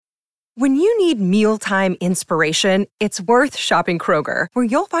When you need mealtime inspiration, it's worth shopping Kroger, where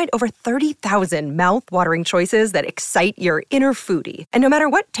you'll find over 30,000 mouth-watering choices that excite your inner foodie. And no matter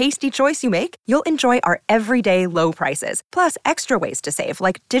what tasty choice you make, you'll enjoy our everyday low prices, plus extra ways to save,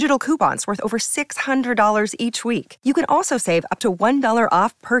 like digital coupons worth over $600 each week. You can also save up to $1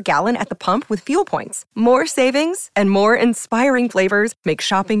 off per gallon at the pump with fuel points. More savings and more inspiring flavors make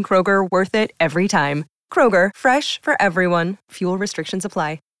shopping Kroger worth it every time. Kroger, fresh for everyone. Fuel restrictions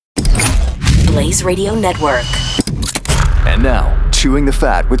apply. Blaze Radio Network. And now, Chewing the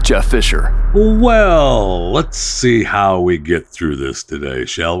Fat with Jeff Fisher. Well, let's see how we get through this today,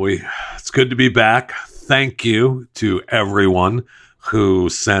 shall we? It's good to be back. Thank you to everyone who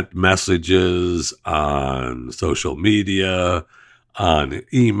sent messages on social media, on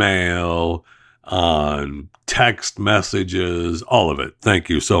email, on text messages, all of it. Thank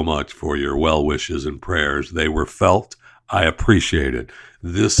you so much for your well wishes and prayers. They were felt. I appreciate it.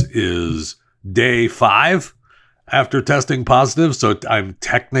 This is day 5 after testing positive, so I'm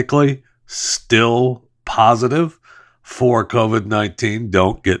technically still positive for COVID-19.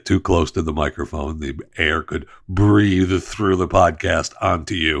 Don't get too close to the microphone. The air could breathe through the podcast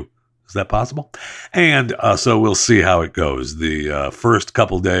onto you. Is that possible? And so we'll see how it goes. The first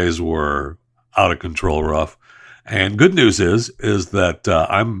couple days were out of control rough. And good news is that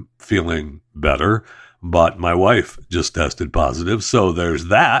I'm feeling better, but my wife just tested positive, so there's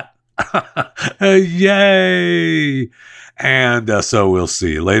that. Yay! And so we'll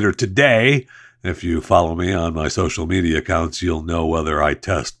see later today. If you follow me on my social media accounts, you'll know whether I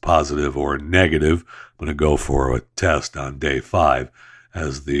test positive or negative. I'm going to go for a test on day 5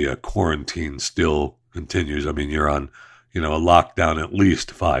 as the quarantine still continues. I mean, you're on, a lockdown at least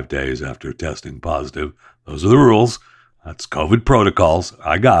 5 days after testing positive. Those are the rules. That's COVID protocols.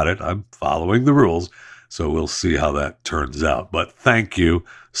 I got it. I'm following the rules. So we'll see how that turns out. But thank you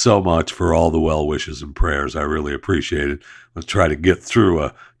so much for all the well wishes and prayers. I really appreciate it. Let's try to get through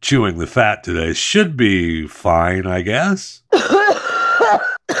Chewing the Fat today. Should be fine, I guess.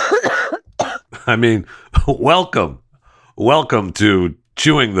 I mean, welcome. Welcome to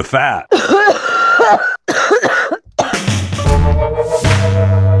Chewing the Fat.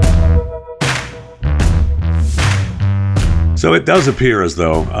 So it does appear as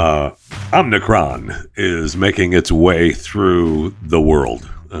though Omicron is making its way through the world.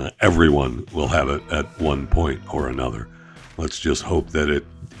 Everyone will have it at one point or another. Let's just hope that it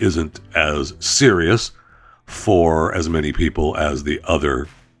isn't as serious for as many people as the other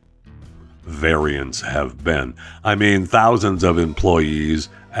variants have been. I mean, thousands of employees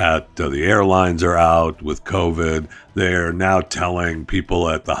at the airlines are out with COVID. They're now telling people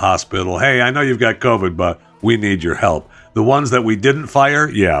at the hospital, hey, I know you've got COVID, but we need your help. The ones that we didn't fire,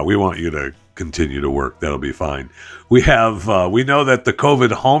 yeah, we want you to continue to work. That'll be fine. We know that the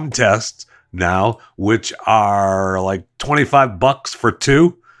COVID home tests now, which are like $25 for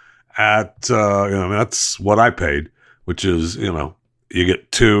 2 at, that's what I paid, which is, you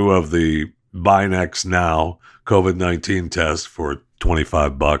get 2 of the Binax Now COVID-19 tests for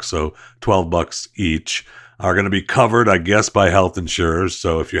 $25, so $12 each, are going to be covered, I guess, by health insurers.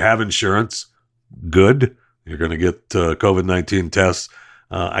 So if you have insurance, good. You're going to get COVID-19 tests,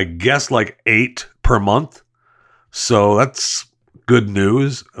 I guess like 8 per month. So that's good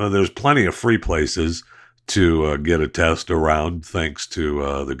news. There's plenty of free places to get a test around thanks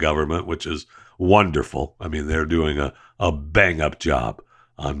to the government, which is wonderful. I mean, they're doing a bang-up job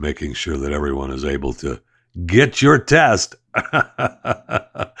on making sure that everyone is able to get your test.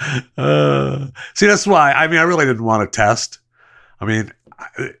 See, that's why, I really didn't want to test.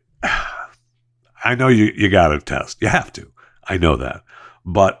 I know you got to test. You have to. I know that.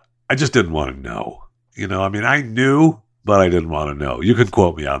 But I just didn't want to know. I knew, but I didn't want to know. You can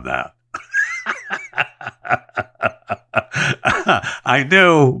quote me on that. I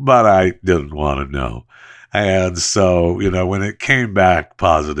knew, but I didn't want to know. And so, when it came back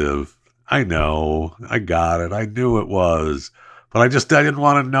positive, I know, I got it. I knew it was, but I didn't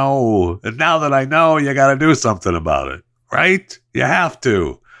want to know. And now that I know, you got to do something about it, right? You have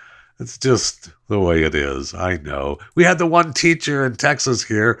to. It's just the way it is. I know. We had the one teacher in Texas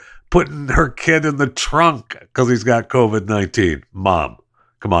here putting her kid in the trunk because he's got COVID-19. Mom,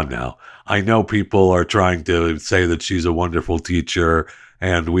 come on now. I know people are trying to say that she's a wonderful teacher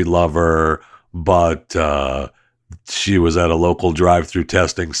and we love her, but she was at a local drive-through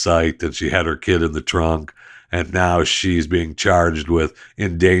testing site and she had her kid in the trunk, and now she's being charged with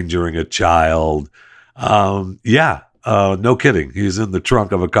endangering a child. No kidding. He's in the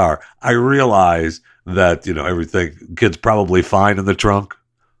trunk of a car. I realize that, kid's probably fine in the trunk,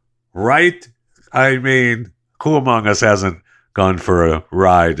 right? Who among us hasn't gone for a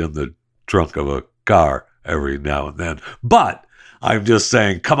ride in the trunk of a car every now and then. But I'm just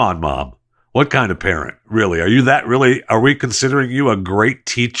saying, come on, Mom. What kind of parent? Really? Are we considering you a great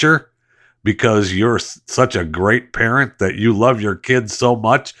teacher because you're such a great parent that you love your kid so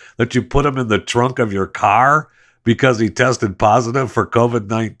much that you put him in the trunk of your car because he tested positive for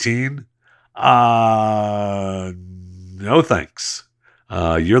COVID-19? No thanks.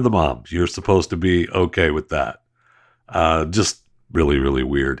 You're the mom. You're supposed to be okay with that. Just really, really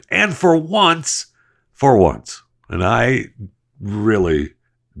weird. And for once, and I really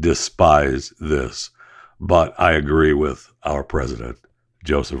despise this, but I agree with our president,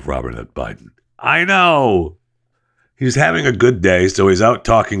 Joseph Robinette Biden. I know he's having a good day, so he's out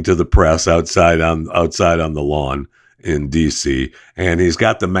talking to the press outside on the lawn in D.C., and he's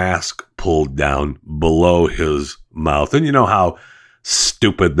got the mask pulled down below his mouth. And you know how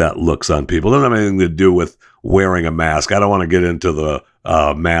stupid that looks on people. It doesn't have anything to do with wearing a mask. I don't want to get into the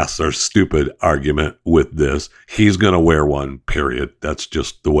masks are stupid argument with this. He's going to wear one, period. That's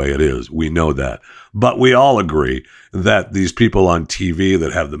just the way it is. We know that. But we all agree that these people on TV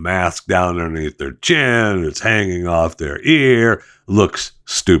that have the mask down underneath their chin, it's hanging off their ear, looks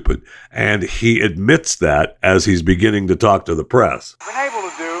stupid. And he admits that as he's beginning to talk to the press. Been able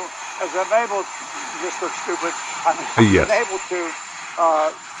to do is this looks stupid. Yes. Been able to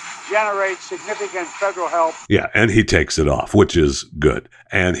generate significant federal help. Yeah, and he takes it off, which is good.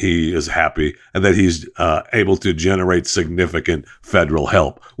 And he is happy that he's able to generate significant federal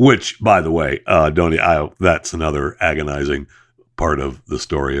help, which, by the way, that's another agonizing part of the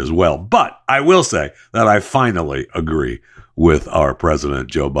story as well. But I will say that I finally agree with our president,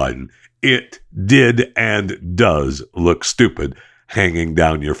 Joe Biden. It did and does look stupid hanging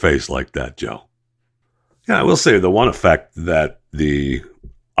down your face like that, Joe. Yeah, I will say the one effect that the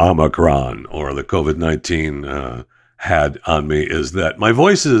Omicron or the COVID-19 had on me is that my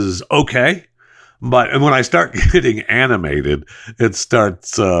voice is okay, but when I start getting animated, it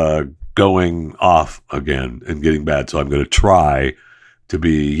starts going off again and getting bad. So I'm going to try to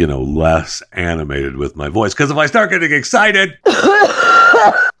be, less animated with my voice, because if I start getting excited,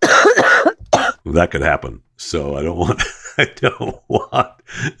 that could happen. So I don't want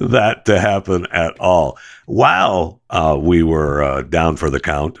that to happen at all. While we were down for the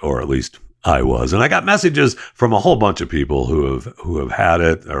count, or at least I was, and I got messages from a whole bunch of people who have had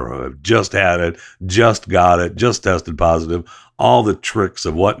it or have just had it, just got it, just tested positive, all the tricks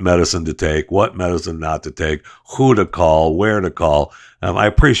of what medicine to take, what medicine not to take, who to call, where to call. I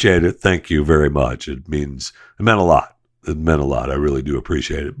appreciate it. Thank you very much. It meant a lot. It meant a lot. I really do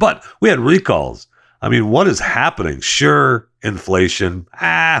appreciate it. But we had recalls. I mean, what is happening? Sure, inflation,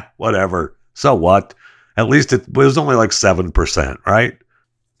 whatever. So what? At least it was only like 7%, right?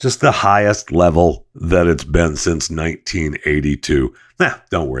 Just the highest level that it's been since 1982.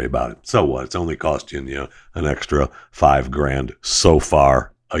 Don't worry about it. So what? It's only cost you, an extra $5,000 so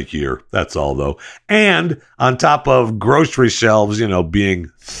far a year. That's all, though. And on top of grocery shelves,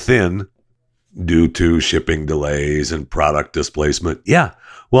 being thin due to shipping delays and product displacement. Yeah.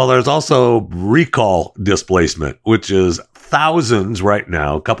 Well, there's also recall displacement, which is thousands right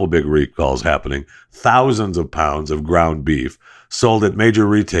now, a couple big recalls happening, thousands of pounds of ground beef sold at major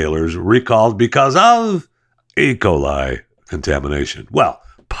retailers recalled because of E. coli contamination. Well,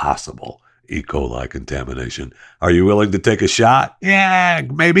 possible E. coli contamination. Are you willing to take a shot? Yeah,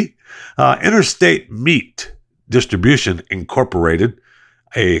 maybe. Interstate Meat Distribution Incorporated,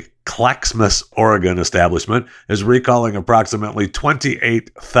 a Claxmus, Oregon establishment, is recalling approximately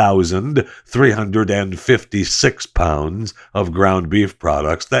 28,356 pounds of ground beef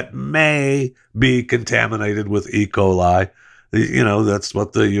products that may be contaminated with E. coli. That's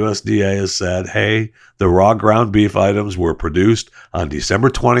what the USDA has said. Hey, the raw ground beef items were produced on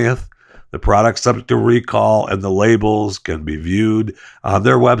December 20th. The products subject to recall and the labels can be viewed on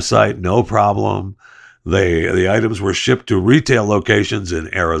their website, no problem. The items were shipped to retail locations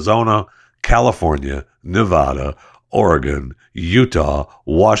in Arizona, California, Nevada, Oregon, Utah,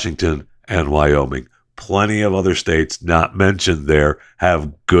 Washington, and Wyoming. Plenty of other states not mentioned there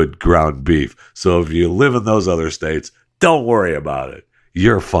have good ground beef. So if you live in those other states, don't worry about it.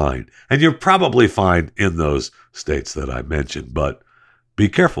 You're fine. And you're probably fine in those states that I mentioned, but be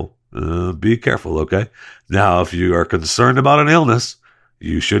careful. Be careful, okay? Now, if you are concerned about an illness,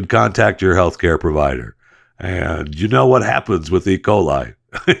 you should contact your healthcare provider. And you know what happens with E. coli.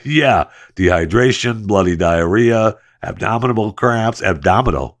 Yeah, dehydration, bloody diarrhea, abdominal cramps,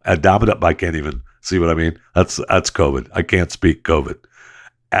 abdominal, I can't even see what I mean. That's COVID. I can't speak COVID.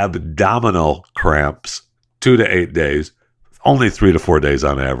 Abdominal cramps, 2 to 8 days, only 3 to 4 days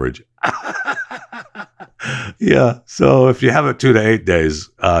on average. Yeah. So if you have it 2 to 8 days,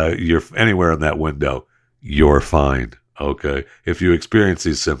 you're anywhere in that window, you're fine. Okay. If you experience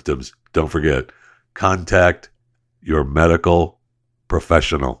these symptoms, don't forget, contact your medical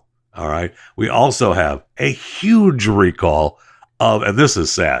professional. All right. We also have a huge recall of, and this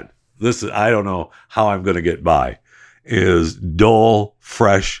is sad. I don't know how I'm going to get by, is Dole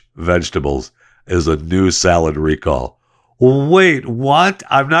Fresh Vegetables is a new salad recall. Wait, what?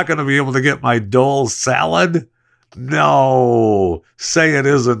 I'm not going to be able to get my Dole salad? No, say it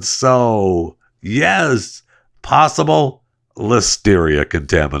isn't so. Yes, possible Listeria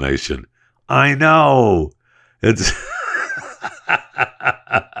contamination. I know. It's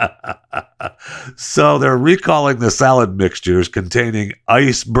so they're recalling the salad mixtures containing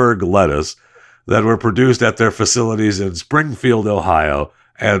iceberg lettuce that were produced at their facilities in Springfield, Ohio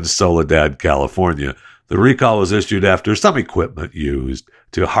and Soledad, California. The recall was issued after some equipment used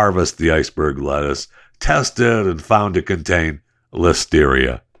to harvest the iceberg lettuce tested and found to contain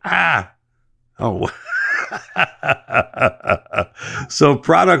Listeria. So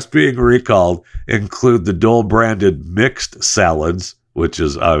products being recalled include the Dole branded mixed salads, which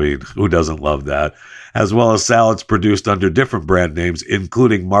is, who doesn't love that, as well as salads produced under different brand names,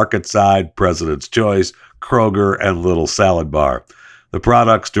 including Market Side, President's Choice, Kroger, and Little Salad Bar. The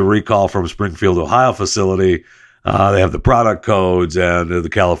products to recall from Springfield, Ohio facility, they have the product codes, and the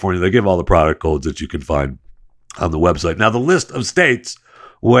California, they give all the product codes that you can find on the website. Now, the list of states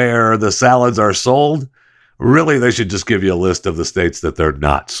where the salads are sold, really, they should just give you a list of the states that they're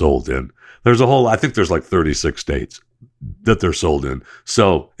not sold in. There's I think there's like 36 states that they're sold in.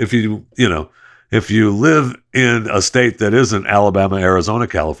 So if you live in a state that isn't Alabama, Arizona,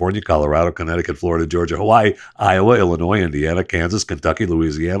 California, Colorado, Connecticut, Florida, Georgia, Hawaii, Iowa, Illinois, Indiana, Kansas, Kentucky,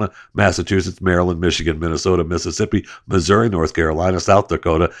 Louisiana, Massachusetts, Maryland, Michigan, Minnesota, Mississippi, Missouri, North Carolina, South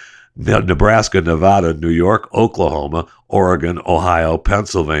Dakota, Nebraska, Nevada, New York, Oklahoma, Oregon, Ohio,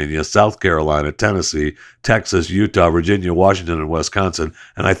 Pennsylvania, South Carolina, Tennessee, Texas, Utah, Virginia, Washington, and Wisconsin.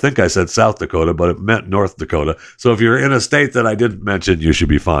 And I think I said South Dakota, but it meant North Dakota. So if you're in a state that I didn't mention, you should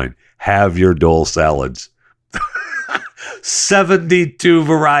be fine. Have your Dole salads. 72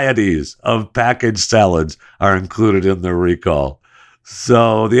 varieties of packaged salads are included in the recall.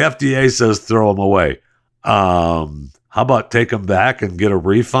 So the FDA says throw them away. How about take them back and get a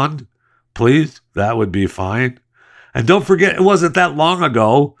refund? Please? That would be fine. And don't forget, it wasn't that long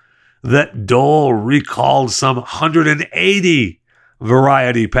ago that Dole recalled some 180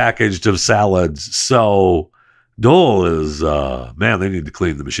 variety packaged of salads. So Dole is, they need to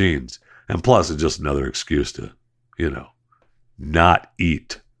clean the machines. And plus, it's just another excuse to, not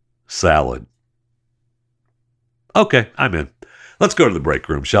eat salad. Okay, I'm in. Let's go to the break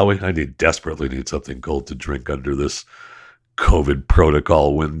room, shall we? I desperately need something cold to drink under this COVID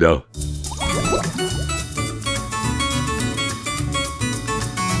protocol window.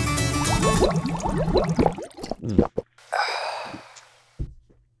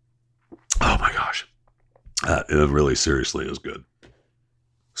 Oh my gosh. It really seriously is good.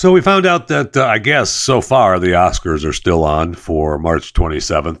 So we found out that, I guess, so far the Oscars are still on for March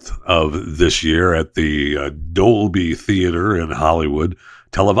 27th of this year at the Dolby Theater in Hollywood,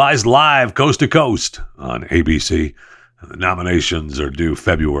 televised live coast to coast on ABC. The nominations are due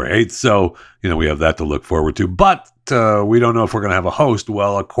February 8th, so, we have that to look forward to. But we don't know if we're going to have a host.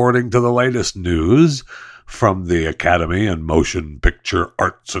 Well, according to the latest news from the Academy and Motion Picture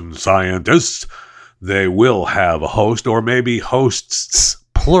Arts and Scientists, they will have a host, or maybe hosts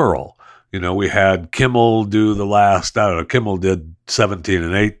plural. We had Kimmel do the last, Kimmel did 17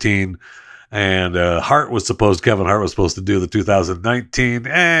 and 18, and Kevin Hart was supposed to do the 2019,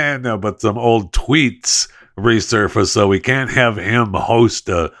 but some old tweets resurfaced, so we can't have him host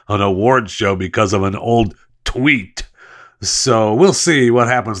an award show because of an old tweet. So we'll see what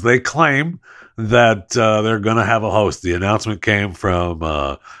happens. They claim that they're going to have a host. The announcement came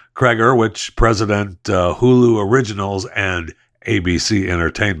from Craig Erwich, president, Hulu Originals, and ABC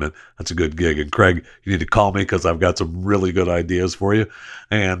Entertainment. That's a good gig. And Craig, you need to call me because I've got some really good ideas for you.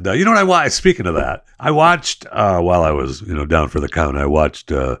 And you know what I watched? Speaking of that, I watched, while I was, down for the count, I watched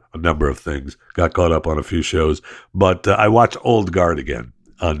a number of things, got caught up on a few shows, but I watched Old Guard again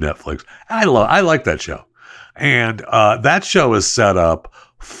on Netflix. I like that show. And that show is set up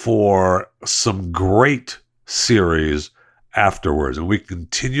for some great series afterwards. And we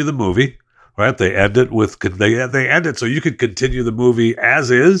continue the movie. Right, they end it so you could continue the movie as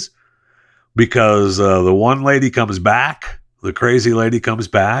is, because the one lady comes back, the crazy lady comes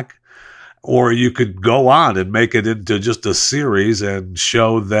back, or you could go on and make it into just a series and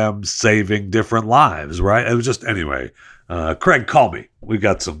show them saving different lives. Right, it was just anyway. Craig, call me. We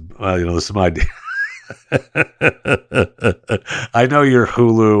got some, some idea. I know you're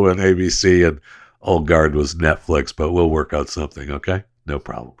Hulu and ABC and Old Guard was Netflix, but we'll work out something, okay? No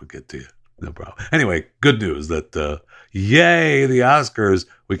problem. We'll get to you. No problem. Anyway, good news that, yay, the Oscars.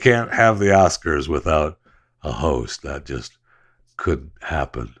 We can't have the Oscars without a host. That just couldn't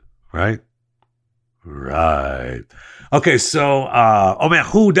happen, right? Right. Okay, so,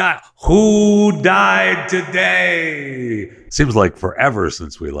 who died? Who died today? Seems like forever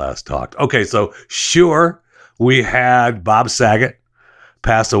since we last talked. Okay, so sure, we had Bob Saget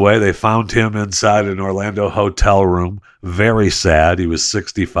pass away. They found him inside an Orlando hotel room. Very sad. He was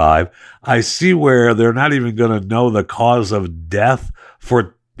 65. I see where they're not even going to know the cause of death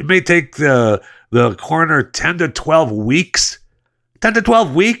for, it may take the coroner 10 to 12 weeks. 10 to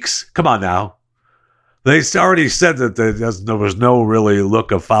 12 weeks? Come on now. They already said that there was no really look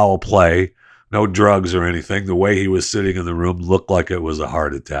of foul play, no drugs or anything. The way he was sitting in the room looked like it was a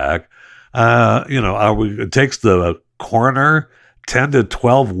heart attack. It takes the coroner 10 to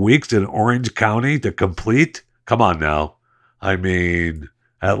 12 weeks in Orange County to complete? Come on now. At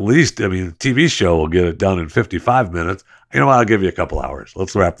least, the TV show will get it done in 55 minutes. You know what? I'll give you a couple hours.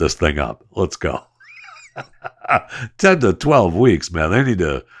 Let's wrap this thing up. Let's go. 10 to 12 weeks, man. They need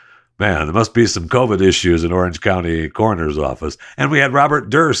to, there must be some COVID issues in Orange County coroner's office. And we had Robert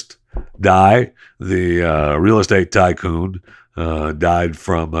Durst die, the real estate tycoon, died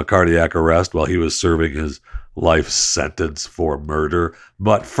from a cardiac arrest while he was serving his life sentence for murder.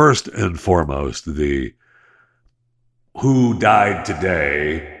 But first and foremost, who died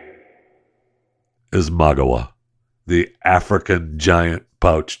today is Magawa, the African giant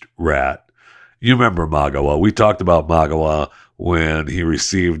pouched rat. You remember Magawa. We talked about Magawa when he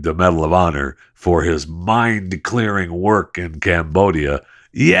received the Medal of Honor for his mind-clearing work in Cambodia.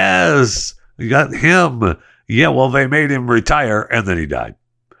 Yes, you got him. Yeah, well, they made him retire, and then he died.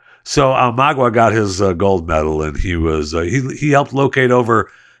 So Magawa got his gold medal, and he was he helped locate over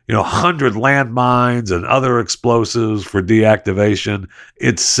 100 landmines and other explosives for deactivation.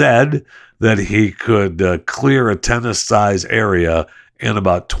 It's said that he could clear a tennis-size area in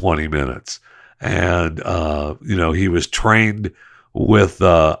about 20 minutes. And, he was trained with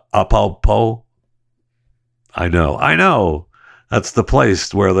Apalpo. I know. That's the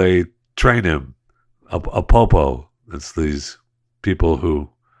place where they train him. Apopo. It's these people who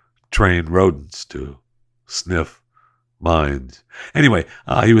train rodents to sniff mines. Anyway,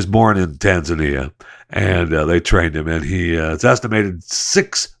 he was born in Tanzania, and they trained him. And it's estimated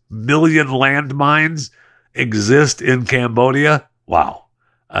 6 million landmines exist in Cambodia. Wow.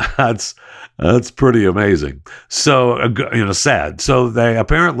 That's pretty amazing. So, sad. So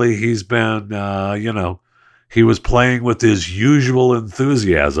he's been, he was playing with his usual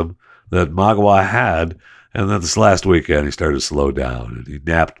enthusiasm that Magawa had. And then this last weekend, he started to slow down and he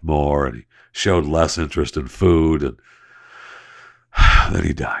napped more and he showed less interest in food. And then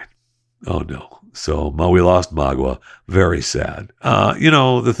he died. Oh no. So we lost Magawa. Very sad.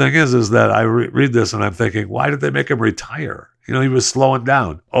 The thing is that I read this and I'm thinking, why did they make him retire? He was slowing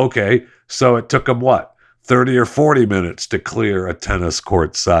down. Okay, so it took him 30 or 40 minutes to clear a tennis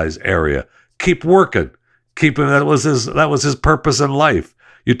court size area. Keep working. That was his purpose in life.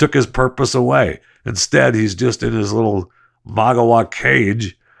 You took his purpose away. Instead, he's just in his little Magawa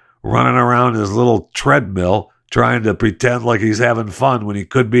cage, running around his little treadmill, trying to pretend like he's having fun when he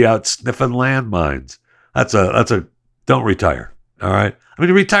could be out sniffing landmines. Don't retire. All right. He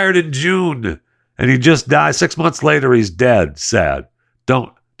retired in June. And he just died. 6 months later, he's dead. Sad.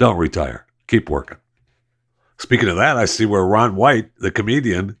 Don't retire. Keep working. Speaking of that, I see where Ron White, the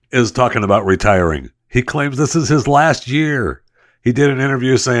comedian, is talking about retiring. He claims this is his last year. He did an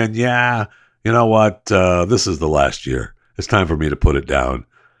interview saying, yeah, you know what? This is the last year. It's time for me to put it down.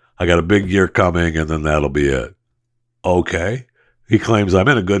 I got a big year coming, and then that'll be it. Okay. He claims I'm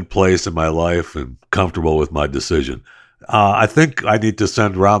in a good place in my life and comfortable with my decision. I think I need to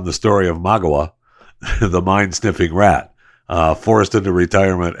send Ron the story of Magawa, the mind-sniffing rat, forced into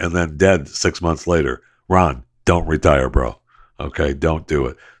retirement and then dead 6 months later. Ron, don't retire, bro. Okay, don't do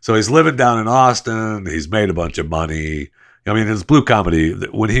it. So he's living down in Austin. He's made a bunch of money. His blue comedy,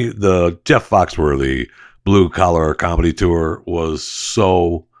 when the Jeff Foxworthy blue collar comedy tour was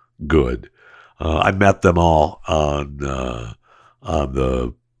so good. I met them all on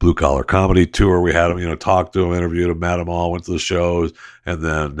the blue collar comedy tour. We had them, talked to them, interviewed them, met them all, went to the shows. And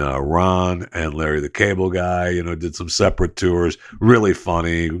then Ron and Larry the Cable Guy, did some separate tours. Really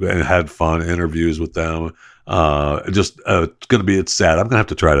funny and had fun interviews with them. It's sad. I'm going to have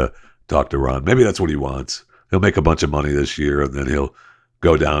to try to talk to Ron. Maybe that's what he wants. He'll make a bunch of money this year and then he'll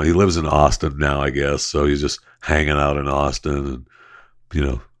go down. He lives in Austin now, I guess. So he's just hanging out in Austin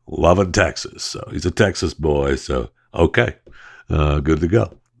and, loving Texas. So he's a Texas boy. So, okay, good to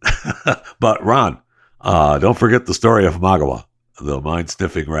go. But Ron, don't forget the story of Magawa, the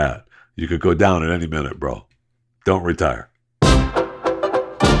mind-sniffing rat. You could go down at any minute, bro. Don't retire.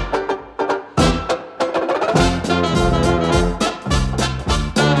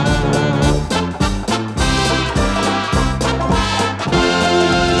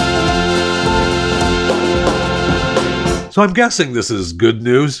 So I'm guessing this is good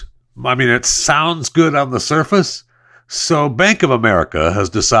news. I mean, it sounds good on the surface. So Bank of America has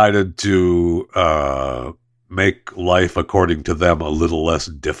decided to make life, according to them, a little less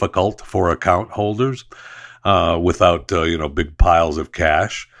difficult for account holders without, big piles of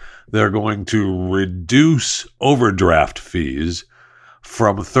cash. They're going to reduce overdraft fees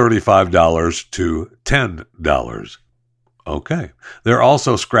from $35 to $10. Okay. They're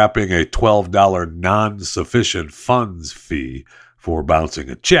also scrapping a $12 non-sufficient funds fee for bouncing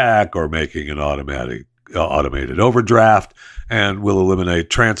a check or making an automated overdraft, and will eliminate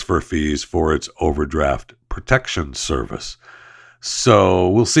transfer fees for its overdraft protection service. So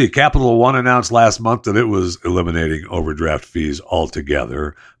we'll see. Capital One announced last month that it was eliminating overdraft fees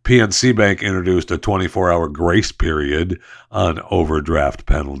altogether. PNC Bank introduced a 24-hour grace period on overdraft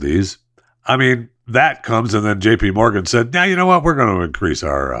penalties. I mean, that comes, and then JP Morgan said, "Now, you know what? We're going to increase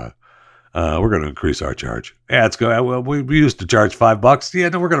our charge. Yeah, it's good. Well, we used to charge $5. Yeah,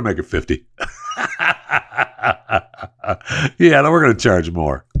 no, we're going to make it 50. Yeah, no, we're going to charge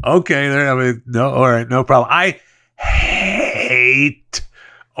more. Okay, no, all right, no problem. I hate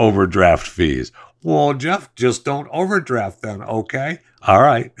overdraft fees. Well, Jeff, just don't overdraft then, okay? All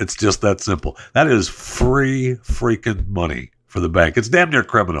right, it's just that simple. That is free freaking money for the bank. It's damn near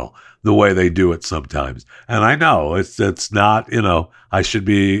criminal the way they do it sometimes. And I know it's not, I should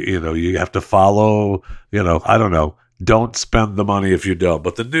be, you have to follow, I don't know. Don't spend the money if you don't.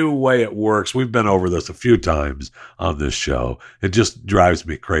 But the new way it works, we've been over this a few times on this show. It just drives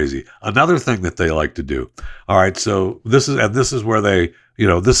me crazy. Another thing that they like to do. All right, so this is where they,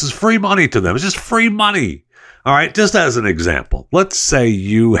 this is free money to them. It's just free money. All right, just as an example, let's say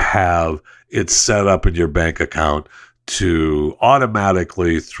you have it set up in your bank account to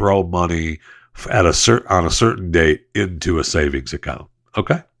automatically throw money on a certain date into a savings account.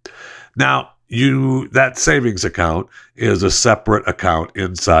 Okay. Now, that savings account is a separate account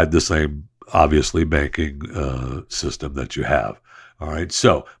inside the same, obviously, banking system that you have. All right.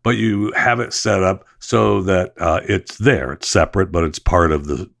 So, but you have it set up so that it's there. It's separate, but it's part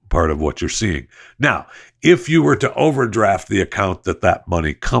of what you're seeing. Now, if you were to overdraft the account that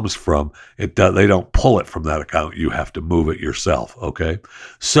money comes from, they don't pull it from that account. You have to move it yourself. Okay.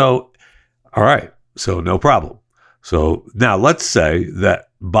 So, all right. So no problem. So now let's say that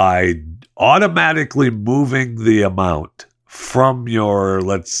by automatically moving the amount from your,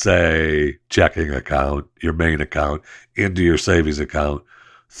 let's say, checking account, your main account, into your savings account,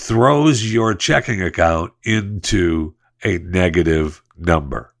 throws your checking account into a negative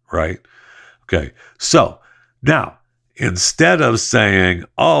number, right? Okay, so now instead of saying,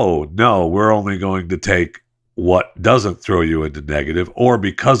 oh, no, we're only going to take what doesn't throw you into negative, or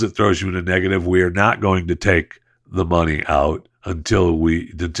because it throws you into negative, we are not going to take the money out until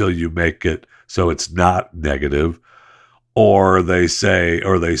you make it so it's not negative, or they just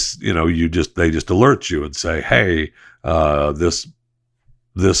alert you and say, hey, this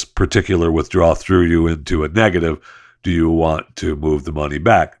particular withdrawal threw you into a negative. Do you want to move the money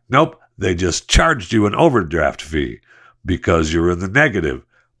back? Nope. They just charged you an overdraft fee because you're in the negative.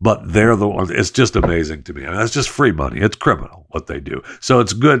 But they're the ones. It's just amazing to me. I mean, that's just free money. It's criminal what they do. So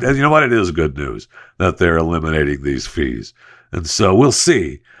it's good. And you know what? It is good news that they're eliminating these fees. And so we'll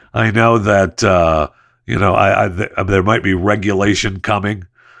see. I know that, there might be regulation coming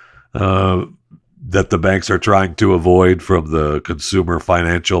that the banks are trying to avoid from the Consumer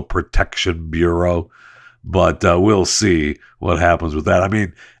Financial Protection Bureau. But we'll see what happens with that. I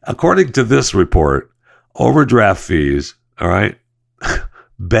mean, according to this report, overdraft fees, all right,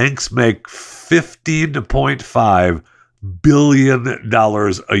 banks make $15.5 billion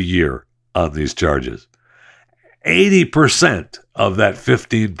a year on these charges. 80% of that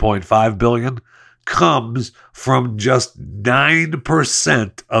 $15.5 billion comes from just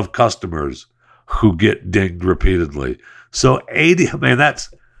 9% of customers who get dinged repeatedly. So that's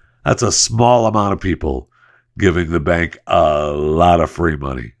a small amount of people giving the bank a lot of free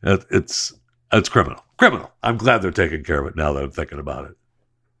money. It's criminal. Criminal. I'm glad they're taking care of it now that I'm thinking about it.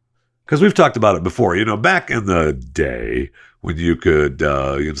 Because we've talked about it before. Back in the day when you could,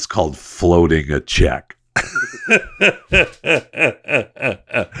 it's called floating a check.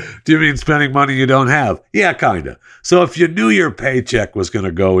 Do you mean spending money you don't have? Yeah, kind of. So if you knew your paycheck was going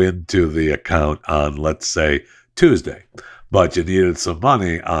to go into the account on, let's say, Tuesday, but you needed some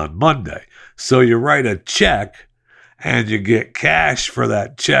money on Monday, so you write a check and you get cash for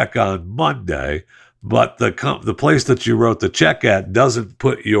that check on Monday, but the place that you wrote the check at doesn't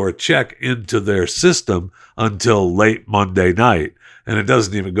put your check into their system until late Monday night. And it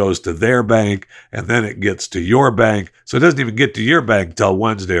doesn't even goes to their bank, and then it gets to your bank. So it doesn't even get to your bank till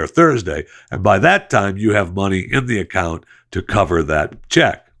Wednesday or Thursday. And by that time, you have money in the account to cover that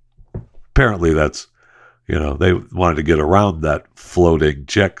check. Apparently that's, they wanted to get around that floating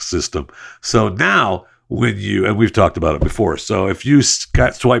check system. So now when and we've talked about it before. So if you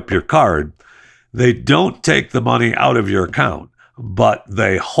swipe your card, they don't take the money out of your account, but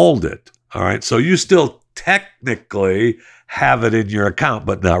they hold it. All right. So you still technically have it in your account,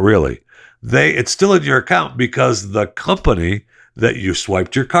 but not really. It's still in your account because the company that you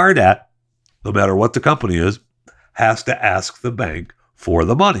swiped your card at, no matter what the company is, has to ask the bank for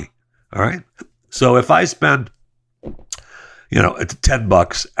the money. All right. So if I spend, it's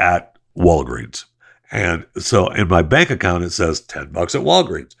 $10 at Walgreens, and so in my bank account it says $10 at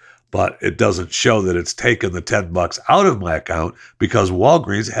Walgreens, but it doesn't show that it's taken the $10 out of my account because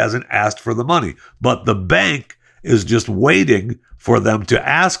Walgreens hasn't asked for the money, but the bank is just waiting for them to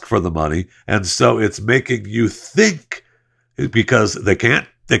ask for the money. And so it's making you think, because they can't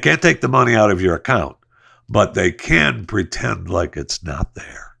take the money out of your account, but they can pretend like it's not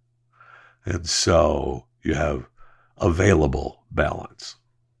there. And so you have available balance.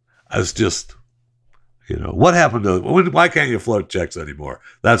 It's just, what happened to, why can't you float checks anymore?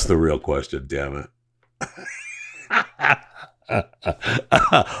 That's the real question, damn it.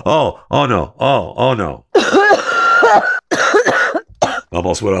 Oh no.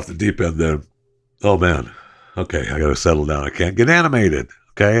 Almost went off the deep end there. Oh man. Okay, I gotta settle down. I can't get animated.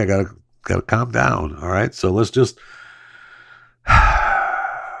 Okay, I gotta calm down. All right. So let's just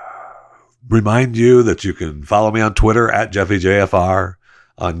remind you that you can follow me on Twitter at JeffyJFR,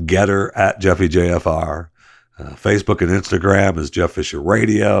 on Getter at JeffyJFR. Facebook and Instagram is Jeff Fisher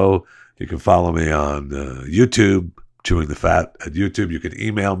Radio. You can follow me on YouTube, Chewing the Fat at YouTube. You can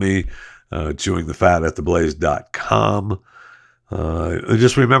email me, chewingthefat@theblaze.com.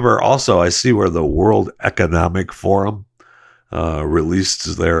 Just remember also, I see where the World Economic Forum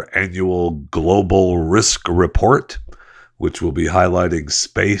released their annual Global Risk Report, which will be highlighting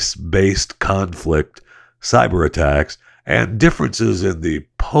space-based conflict, cyber attacks, and differences in the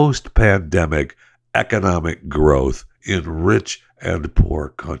post-pandemic economic growth in rich and poor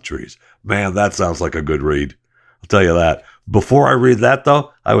countries. Man, that sounds like a good read. I'll tell you that. Before I read that,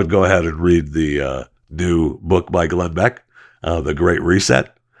 though, I would go ahead and read the new book by Glenn Beck, The Great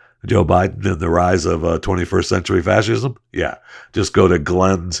Reset, Joe Biden and the Rise of 21st Century Fascism. Yeah, just go to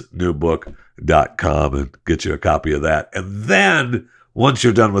glensnewbook.com and get you a copy of that. And then, once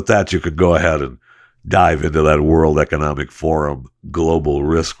you're done with that, you can go ahead and dive into that World Economic Forum Global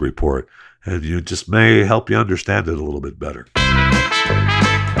Risk Report, and you just may help you understand it a little bit better.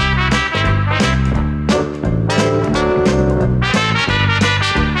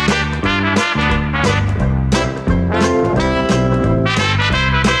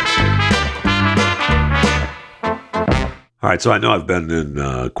 All right, so I know I've been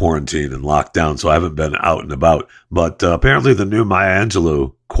in quarantine and lockdown, so I haven't been out and about. But apparently the new Maya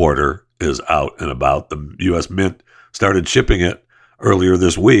Angelou quarter is out and about. The U.S. Mint started shipping it earlier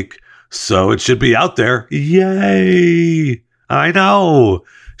this week, so it should be out there. Yay! I know!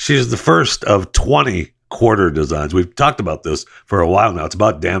 She's the first of 20 quarter designs. We've talked about this for a while now. It's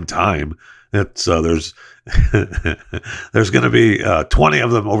about damn time. There's there's going to be 20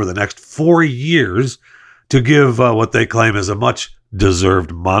 of them over the next 4 years, to give what they claim is a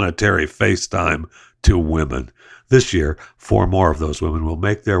much-deserved monetary face time to women. This year, 4 more of those women will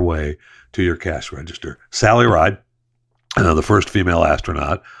make their way to your cash register. Sally Ride, the first female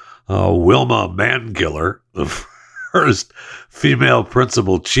astronaut. Wilma Mankiller, the first female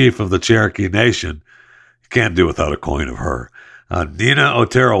principal chief of the Cherokee Nation. You can't do without a coin of her. Nina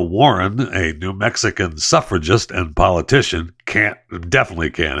Otero Warren, a New Mexican suffragist and politician, definitely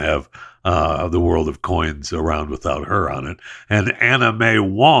can't have the world of coins around without her on it. And Anna May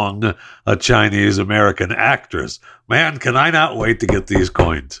Wong, a Chinese-American actress. Man, can I not wait to get these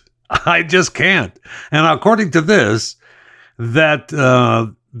coins. I just can't. And according to this, that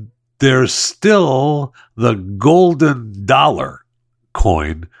there's still the golden dollar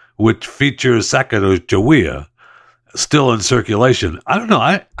coin, which features Sacagawea, still in circulation. I don't know.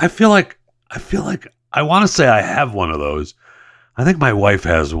 I feel like I want to say I have one of those. I think my wife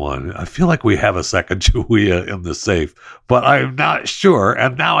has one. I feel like we have a Sacagawea in the safe, but I'm not sure.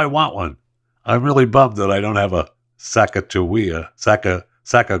 And now I want one. I'm really bummed that I don't have a Sacagawea,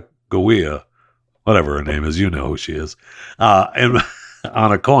 whatever her name is. You know who she is, and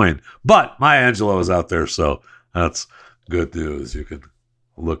on a coin. But Maya Angelou is out there, so that's good news. You can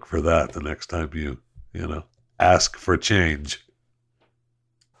look for that the next time you ask for change.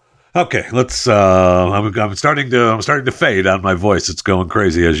 Okay, let's. I'm starting to fade on my voice. It's going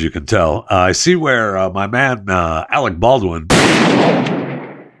crazy, as you can tell. I see where my man Alec Baldwin.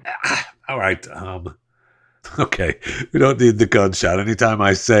 All right. Okay, we don't need the gunshot. Anytime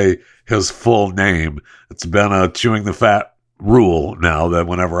I say his full name, it's been a chewing the fat rule now that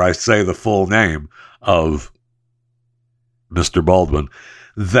whenever I say the full name of Mr. Baldwin,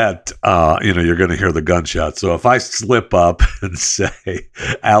 that you're going to hear the gunshot. So if I slip up and say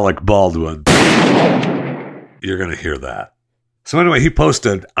Alec Baldwin, you're going to hear that. So anyway, he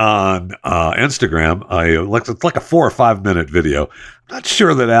posted on Instagram, it's like a 4 or 5 minute video. I'm not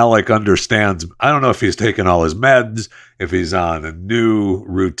sure that Alec understands. I don't know if he's taken all his meds, if he's on a new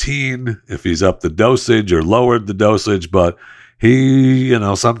routine, if he's upped the dosage or lowered the dosage, but he,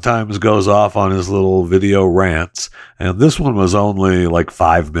 sometimes goes off on his little video rants. And this one was only like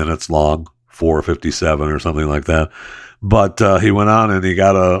 5 minutes long, 4:57 or something like that. But he went on and he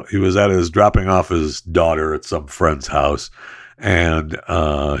was dropping off his daughter at some friend's house. And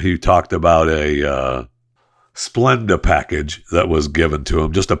he talked about a Splenda package that was given to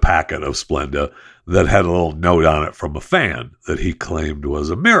him, just a packet of Splenda that had a little note on it from a fan that he claimed was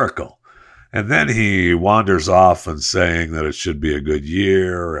a miracle. And then he wanders off and saying that it should be a good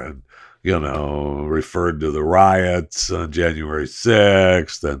year and, referred to the riots on January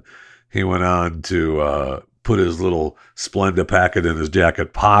 6th. And he went on to put his little Splenda packet in his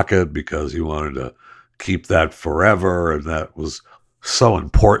jacket pocket because he wanted to keep that forever, and that was so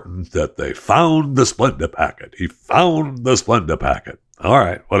important that they found the Splenda packet. He found the Splenda packet. All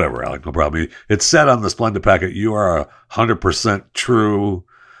right, whatever, Alec, no problem. It said on the Splenda packet, "You are 100% true.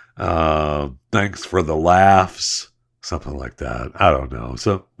 Thanks for the laughs," something like that. I don't know,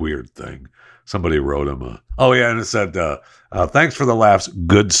 some weird thing. Somebody wrote him and it said, "Thanks for the laughs,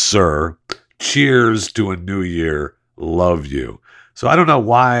 good sir. Cheers to a new year. Love you." So I don't know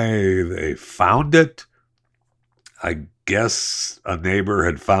why they found it. I guess a neighbor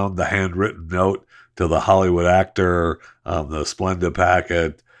had found the handwritten note to the Hollywood actor on the Splenda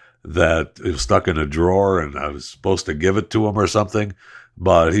packet that it was stuck in a drawer, and I was supposed to give it to him or something.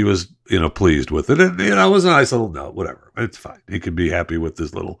 But he was, pleased with it. And, it was a nice little note, whatever. It's fine. He can be happy with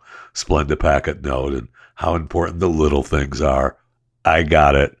this little Splenda packet note and how important the little things are. I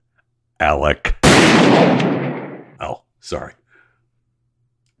got it, Alec. Oh, sorry.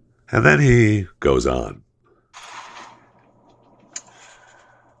 And then he goes on.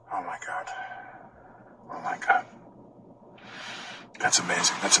 Oh my God. That's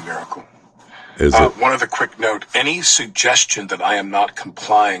amazing. That's a miracle. Is it? One other quick note. Any suggestion that I am not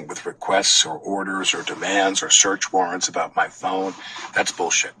complying with requests or orders or demands or search warrants about my phone, that's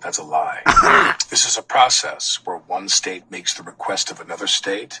bullshit. That's a lie. This is a process where one state makes the request of another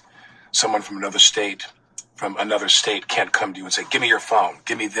state. Someone from another state can't come to you and say, "Give me your phone,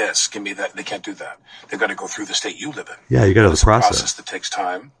 give me this, give me that." They can't do that. They've got to go through the state you live in. Yeah, you got to have the process. It's a process that takes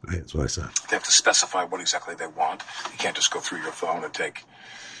time. Right, that's what I said. They have to specify what exactly they want. You can't just go through your phone and take,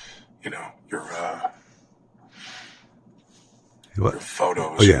 your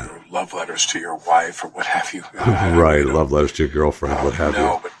photos, your love letters to your wife or what have you. Right, love letters to your girlfriend, what have you.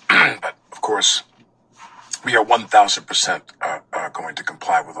 No, but of course, we are 1,000% going to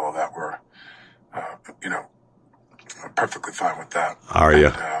comply with all that. We're, perfectly fine with that. Are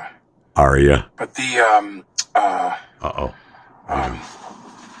you? Are you? But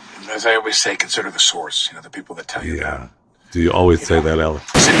as I always say, consider the source. The people that tell you that. Do you always say that, Alec?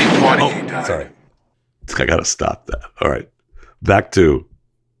 Sidney Poitier died. Sorry. I got to stop that. All right. Back to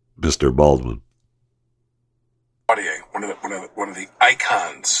Mr. Baldwin. Poitier, one of the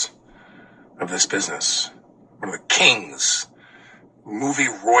icons of this business, one of the kings, movie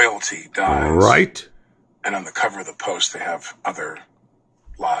royalty dies. Right. And on the cover of the Post, they have other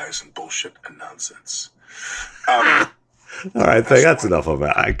lies and bullshit and nonsense. All right, that's enough of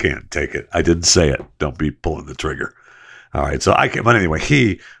it. I can't take it. I didn't say it. Don't be pulling the trigger. All right, so but anyway,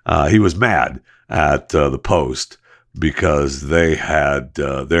 he was mad at the Post because they had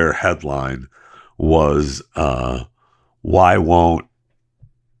their headline was "Why won't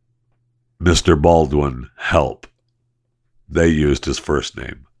Mr. Baldwin help?" They used his first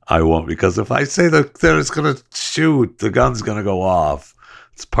name. I won't, because if I say that it's going to shoot, the gun's going to go off.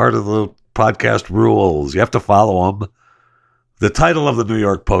 It's part of the podcast rules. You have to follow them. The title of the New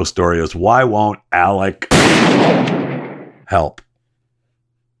York Post story is "Why Won't Alec Help?"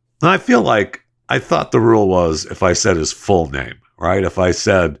 Now, I feel like I thought the rule was if I said his full name, right? If I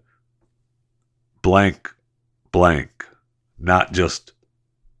said blank, blank, not just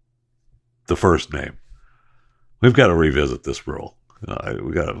the first name. We've got to revisit this rule.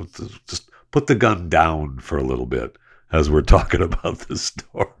 We got to just put the gun down for a little bit as we're talking about this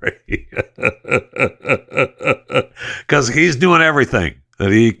story. Because he's doing everything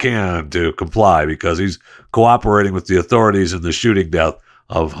that he can to comply because he's cooperating with the authorities in the shooting death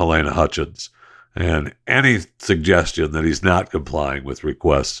of Helena Hutchins. And any suggestion that he's not complying with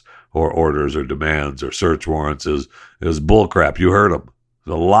requests or orders or demands or search warrants is bullcrap. You heard him.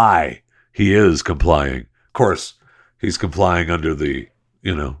 It's a lie. He is complying. Of course, he's complying under the,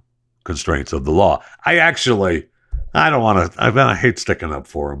 constraints of the law. I hate sticking up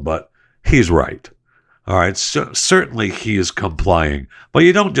for him, but he's right. All right. So, certainly he is complying, but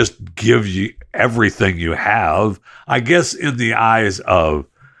you don't just give you everything you have. I guess in the eyes of,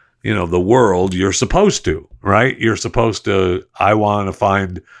 the world, you're supposed to, right? You're supposed to, I want to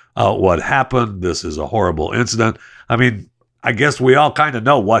find out what happened. This is a horrible incident. I mean, I guess we all kind of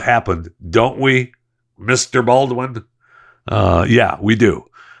know what happened, don't we, Mr. Baldwin? Yeah, we do.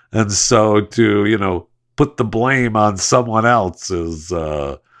 And so to, put the blame on someone else is,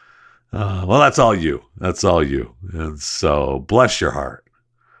 well, that's all you. That's all you. And so bless your heart.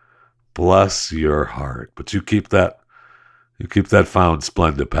 Bless your heart. But you keep that Found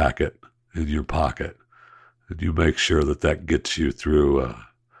Splenda packet in your pocket. And you make sure that gets you through.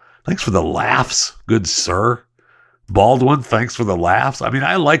 Thanks for the laughs, good sir. Baldwin, thanks for the laughs. I mean,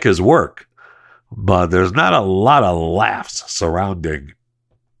 I like his work, but there's not a lot of laughs surrounding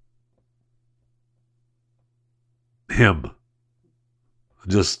him.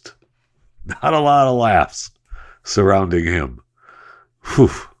 Just not a lot of laughs surrounding him.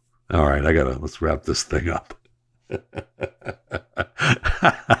 Whew. All right, let's wrap this thing up.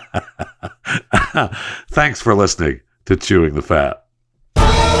 Thanks for listening to Chewing the Fat.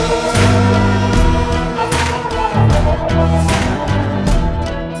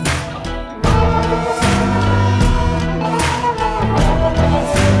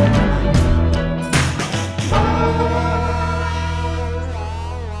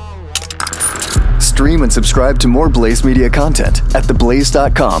 Stream and subscribe to more Blaze Media content at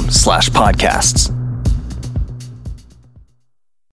theblaze.com/podcasts.